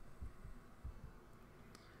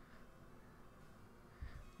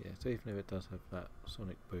 Yeah, so even if it does have that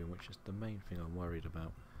Sonic Boom, which is the main thing I'm worried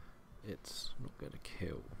about, it's not going to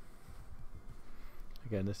kill.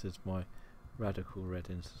 Again, this is my Radical Red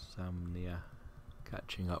Insomnia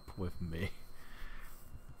catching up with me.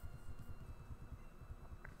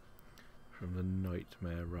 From the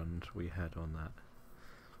nightmare runs we had on that.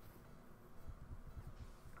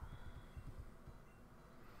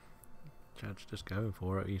 Chad's just going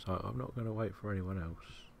for it. He's like, I'm not going to wait for anyone else.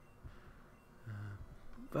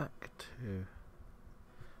 Back to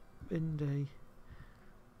Mindy.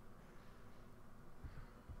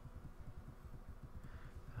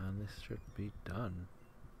 And this should be done.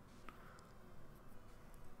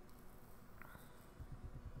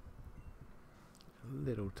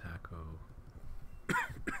 Little taco.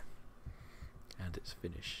 And it's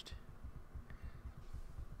finished.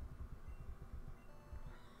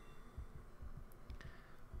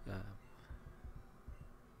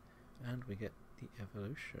 And we get the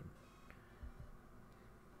evolution.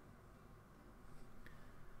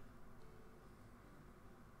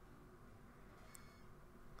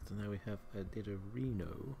 So now we have a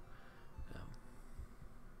Didorino.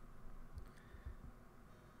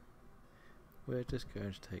 We're just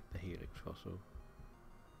going to take the Helix fossil.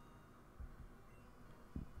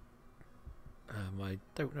 I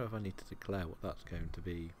don't know if I need to declare what that's going to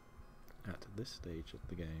be at this stage of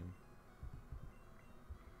the game.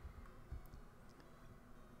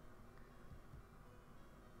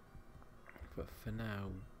 But for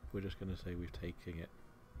now, we're just going to say we've taken it,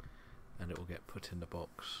 and it will get put in the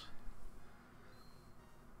box.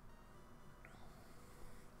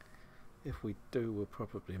 If we do, we'll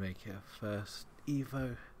probably make it a first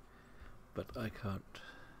Evo, but I can't.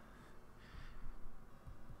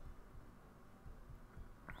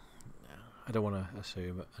 I don't want to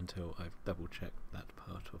assume until I've double checked that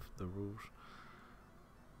part of the rules.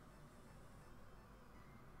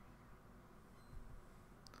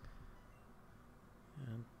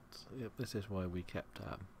 And yep, this is why we kept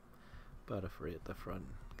Butterfree at the front,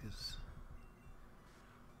 because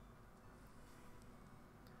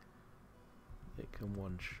it can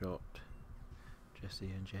one-shot Jesse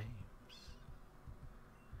and James.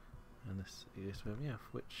 And this is where we have,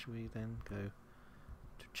 which we then go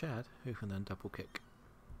to Chad, who can then double kick.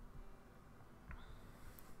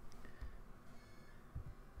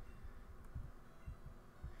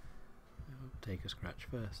 I'll take a scratch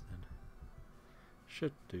first then.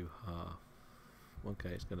 Should do half. Okay,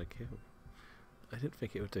 it's gonna kill. I didn't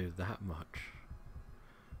think it would do that much.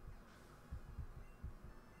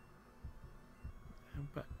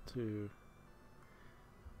 And back to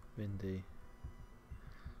Mindy.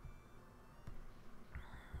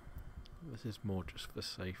 This is more just for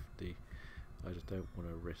safety. I just don't want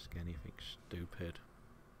to risk anything stupid.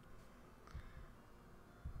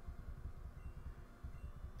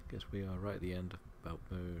 I guess we are right at the end of Belt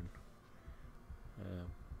Moon.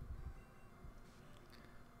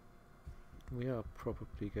 We are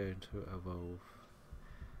probably going to evolve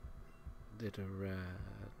Nidoran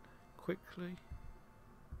quickly.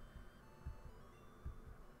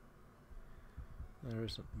 There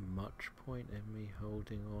isn't much point in me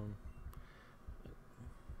holding on.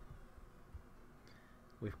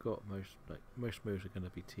 We've got most moves are going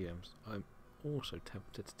to be TMs. I'm also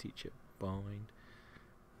tempted to teach it Bind.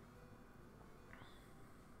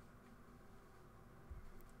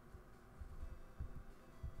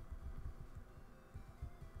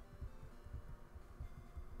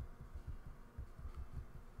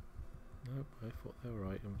 Nope, I thought there were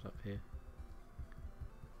items up here.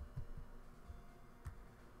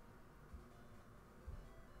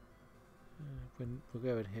 When we'll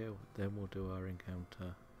go in here, then we'll do our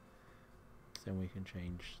encounter. then we can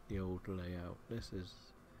change the old layout. This is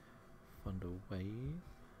Thunder Wave.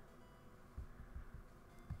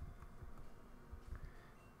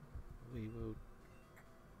 We will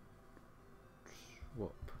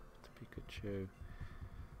swap to Pikachu.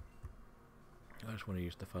 I just want to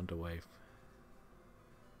use the Thunder Wave.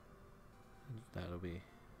 That'll be.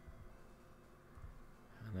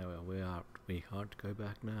 And there we can't go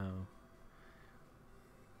back now.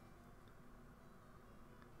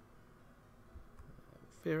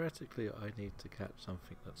 Theoretically, I need to catch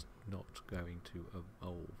something that's not going to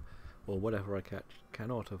evolve, or whatever I catch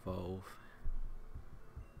cannot evolve.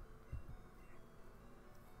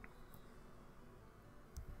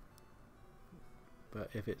 But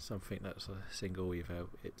if it's something that's a single evo,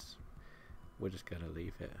 we're just going to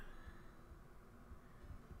leave it.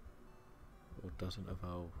 Or doesn't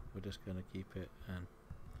evolve, we're just going to keep it and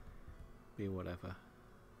be whatever.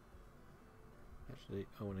 Actually,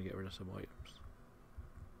 I want to get rid of some items.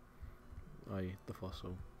 The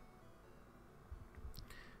fossil.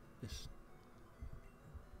 This,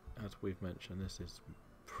 as we've mentioned, this is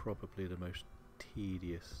probably the most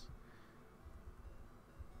tedious.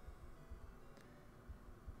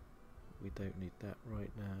 We don't need that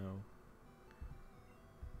right now.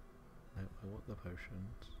 No, I want the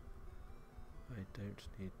potions. I don't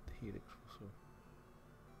need the helix fossil.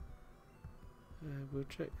 We'll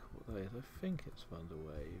check what that is. I think it's Thunder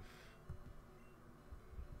Wave.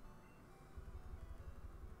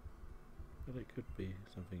 But it could be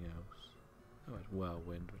something else. Oh, it's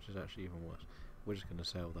Whirlwind, which is actually even worse. We're just going to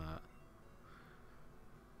sell that.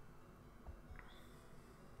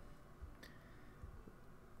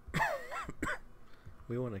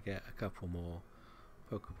 We want to get a couple more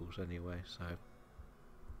Pokeballs anyway, so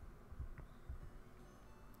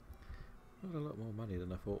not a lot more money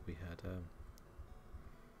than I thought we had.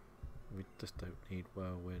 We just don't need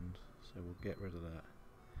Whirlwind, so we'll get rid of that.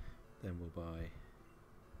 Then we'll buy.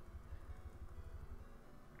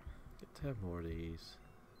 Get 10 more of these.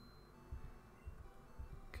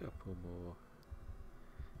 Couple more.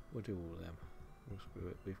 We'll do all of them. We'll screw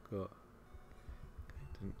it. We've got. Okay,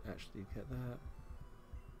 didn't actually get that.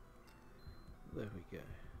 There we go.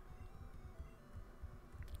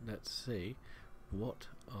 Let's see what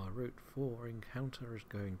our Route 4 encounter is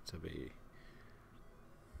going to be.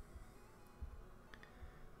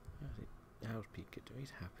 How's Pikachu?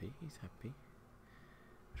 He's happy. He's happy.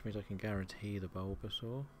 Which means I can guarantee the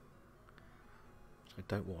Bulbasaur. Which I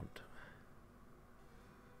don't want.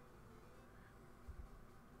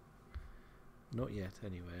 Not yet,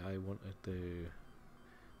 anyway. I want to do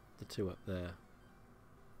the two up there.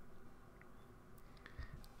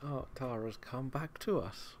 Oh, Tara's come back to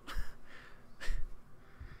us.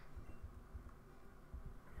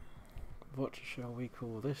 What shall we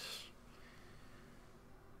call this?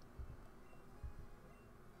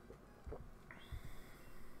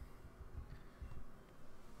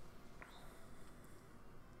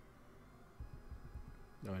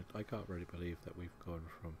 No, I can't really believe that we've gone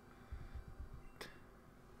from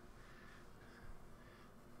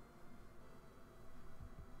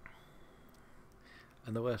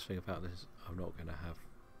and the worst thing about this is I'm not going to have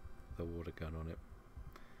the water gun on it.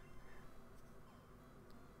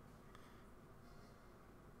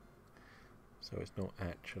 So it's not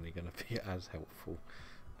actually going to be as helpful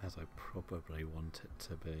as I probably want it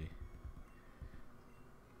to be.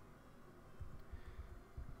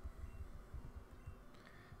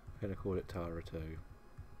 I'm going to call it Tara 2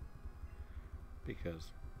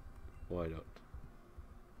 because why not?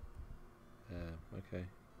 Okay.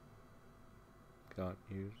 Can't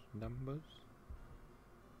use numbers.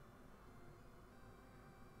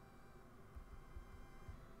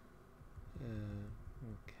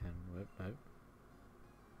 Can work.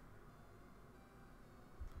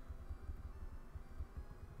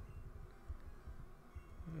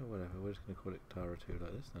 No. Whatever. We're just going to call it Tara 2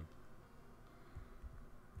 like this then.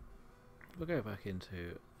 We'll go back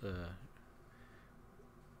into the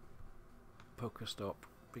Pokestop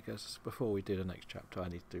because before we do the next chapter I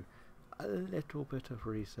need to do a little bit of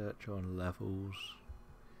research on levels.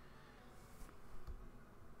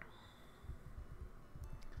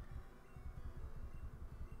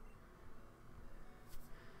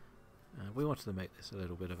 We wanted to make this a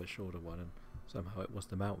little bit of a shorter one, and somehow it was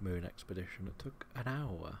the Mount Moon expedition that took an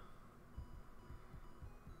hour.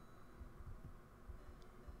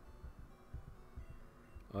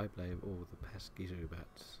 I blame all the pesky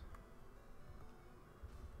Zubats.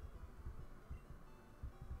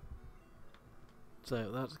 So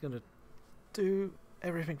that's going to do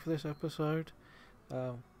everything for this episode.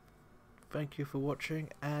 Thank you for watching,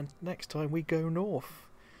 and next time we go north.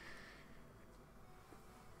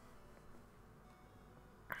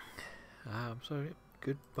 So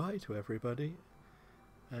goodbye to everybody,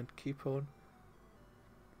 and keep on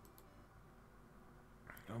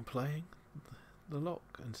playing the lock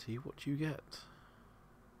and see what you get.